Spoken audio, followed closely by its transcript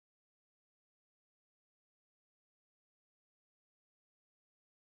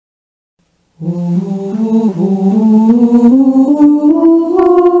Thine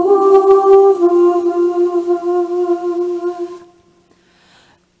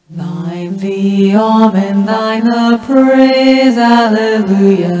the amen, thine the praise,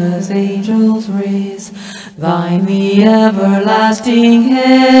 alleluias, angels raise. Thine the everlasting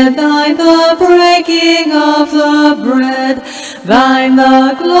head, thine the breaking of the bread. Thine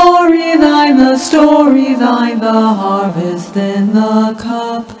the glory, thine the story, thine the harvest, then the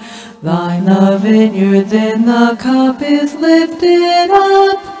cup. Thine the vineyard, then the cup is lifted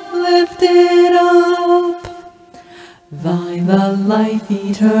up, lifted up. Thine the life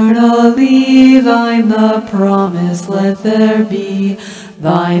eternally, thine the promise, let there be.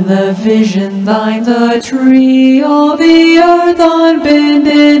 Thine the vision, thine the tree, all the earth on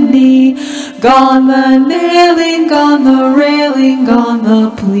bended knee. Gone the nailing, gone the railing, gone the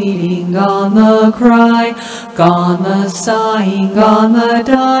pleading, gone the cry, gone the sighing, gone the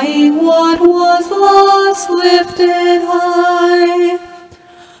dying, what was lost lifted high.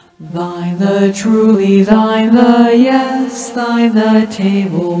 Thine the truly, thine the yes, thine the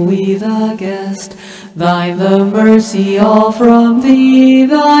table, we the guest. Thine the mercy, all from thee,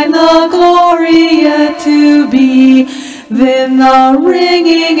 thine the glory yet to be. Then the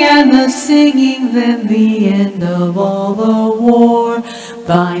ringing and the singing, then the end of all the war.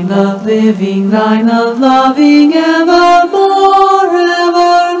 Thine the living, thine the loving, evermore,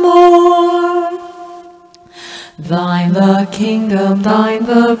 evermore. Thine the kingdom, thine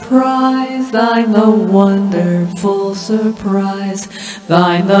the prize, thine the wonderful surprise.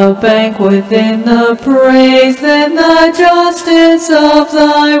 Thine the banquet, then the praise, then the justice of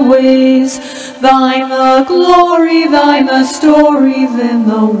thy ways. Thine the glory, thine the story, then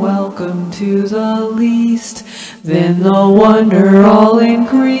the welcome to the least. Then the wonder all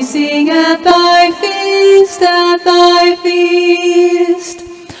increasing at thy feast, at thy feast.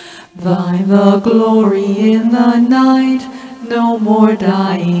 Thine the glory in the night, no more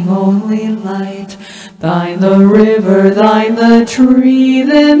dying, only light. Thine the river, thine the tree,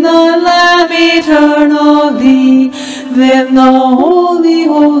 then the Lamb eternally. Then the holy,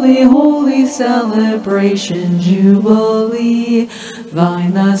 holy, holy celebration, jubilee.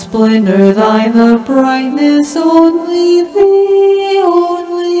 Thine the splendor, thine the brightness, only thee,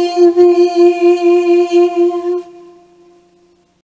 only thee.